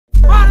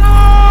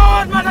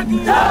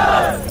India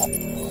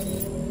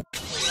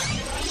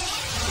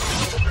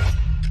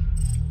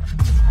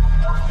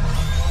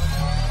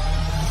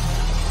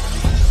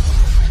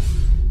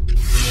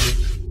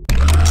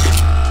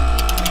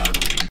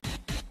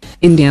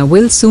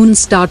will soon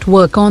start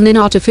work on an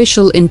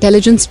artificial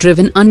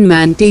intelligence-driven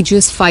unmanned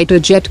Tejas fighter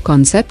jet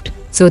concept,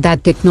 so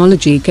that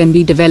technology can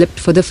be developed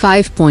for the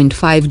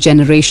 5.5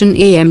 generation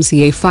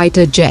AMCA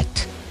fighter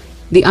jet.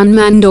 The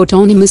unmanned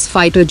autonomous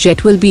fighter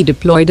jet will be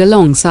deployed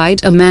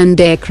alongside a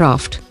manned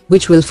aircraft,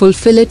 which will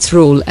fulfill its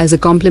role as a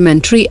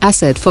complementary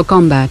asset for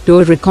combat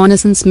or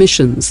reconnaissance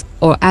missions,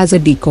 or as a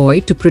decoy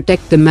to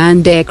protect the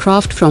manned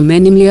aircraft from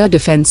enemy air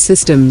defense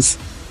systems.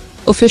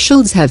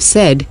 Officials have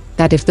said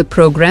that if the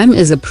program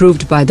is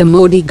approved by the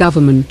Modi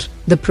government,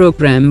 the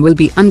program will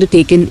be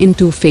undertaken in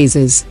 2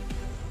 phases.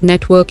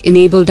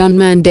 Network-enabled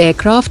unmanned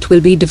aircraft will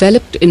be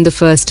developed in the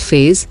first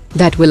phase,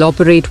 that will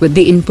operate with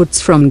the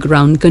inputs from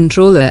ground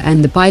controller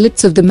and the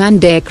pilots of the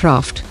manned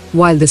aircraft,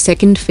 while the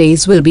second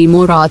phase will be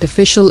more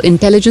artificial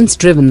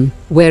intelligence-driven,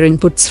 where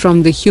inputs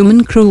from the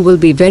human crew will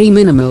be very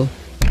minimal.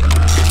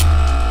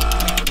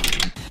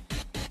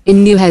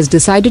 India has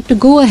decided to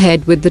go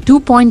ahead with the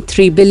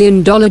 $2.3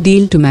 billion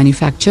deal to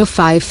manufacture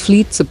 5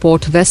 fleet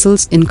support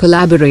vessels in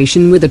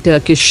collaboration with a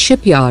Turkish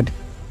shipyard.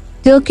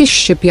 Turkish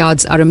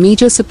shipyards are a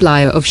major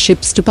supplier of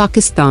ships to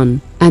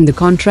Pakistan, and the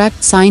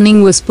contract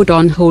signing was put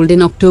on hold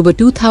in October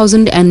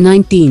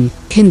 2019.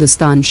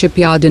 Hindustan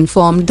Shipyard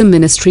informed the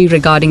ministry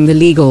regarding the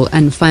legal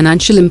and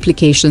financial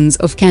implications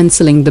of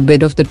cancelling the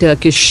bid of the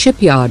Turkish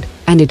shipyard,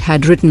 and it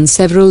had written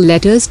several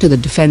letters to the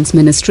Defence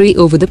Ministry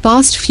over the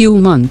past few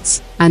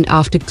months, and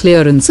after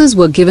clearances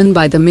were given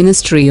by the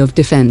Ministry of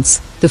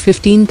Defence, the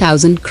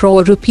 15,000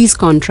 crore rupees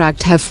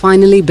contract have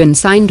finally been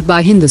signed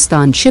by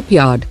Hindustan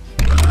Shipyard.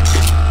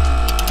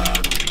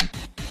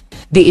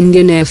 The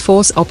Indian Air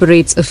Force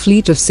operates a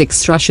fleet of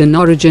 6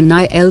 Russian-origin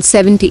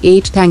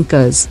IL-78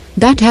 tankers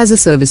that has a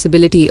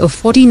serviceability of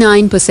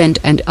 49%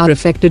 and are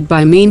affected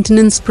by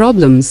maintenance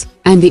problems,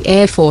 and the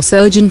Air Force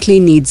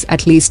urgently needs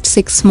at least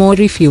 6 more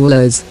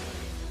refuelers.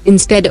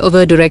 Instead of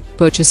a direct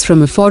purchase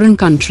from a foreign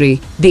country,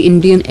 the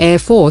Indian Air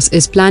Force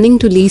is planning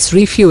to lease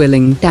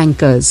refueling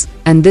tankers,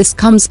 and this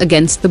comes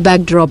against the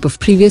backdrop of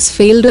previous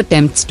failed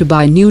attempts to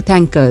buy new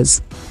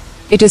tankers.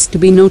 It is to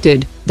be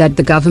noted that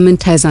the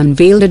government has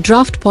unveiled a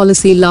draft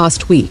policy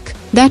last week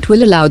that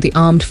will allow the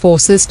armed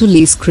forces to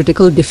lease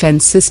critical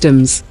defense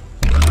systems.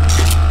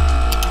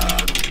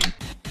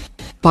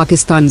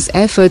 Pakistan's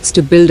efforts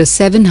to build a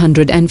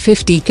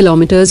 750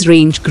 km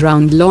range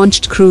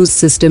ground-launched cruise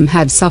system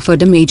have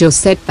suffered a major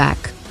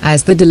setback,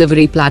 as the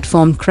delivery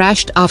platform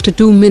crashed after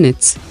 2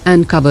 minutes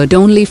and covered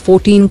only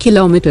 14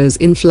 km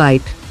in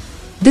flight.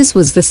 This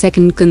was the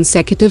second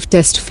consecutive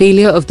test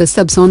failure of the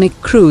subsonic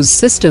cruise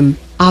system,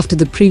 after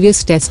the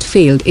previous test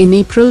failed in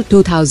April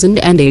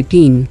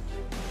 2018.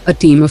 A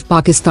team of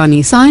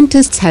Pakistani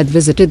scientists had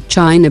visited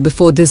China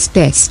before this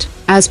test,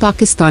 as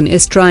Pakistan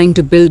is trying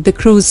to build the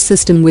cruise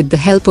system with the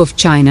help of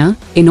China,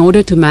 in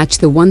order to match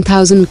the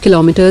 1,000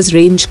 km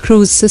range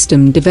cruise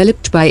system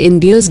developed by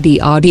India's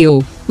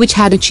DRDO, which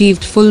had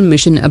achieved full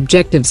mission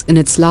objectives in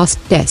its last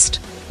test.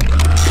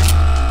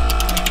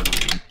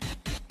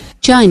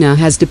 China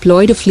has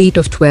deployed a fleet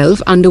of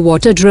 12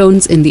 underwater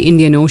drones in the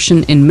Indian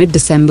Ocean in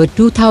mid-December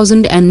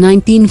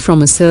 2019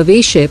 from a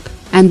survey ship,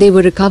 and they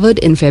were recovered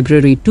in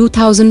February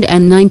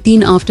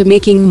 2019 after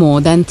making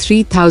more than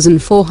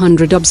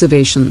 3,400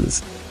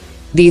 observations.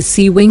 These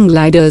sea-wing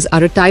gliders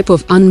are a type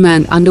of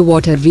unmanned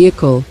underwater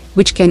vehicle,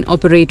 which can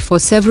operate for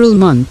several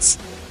months.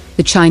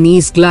 The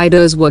Chinese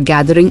gliders were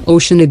gathering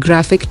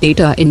oceanographic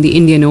data in the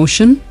Indian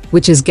Ocean,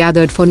 which is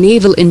gathered for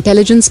naval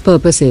intelligence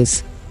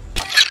purposes.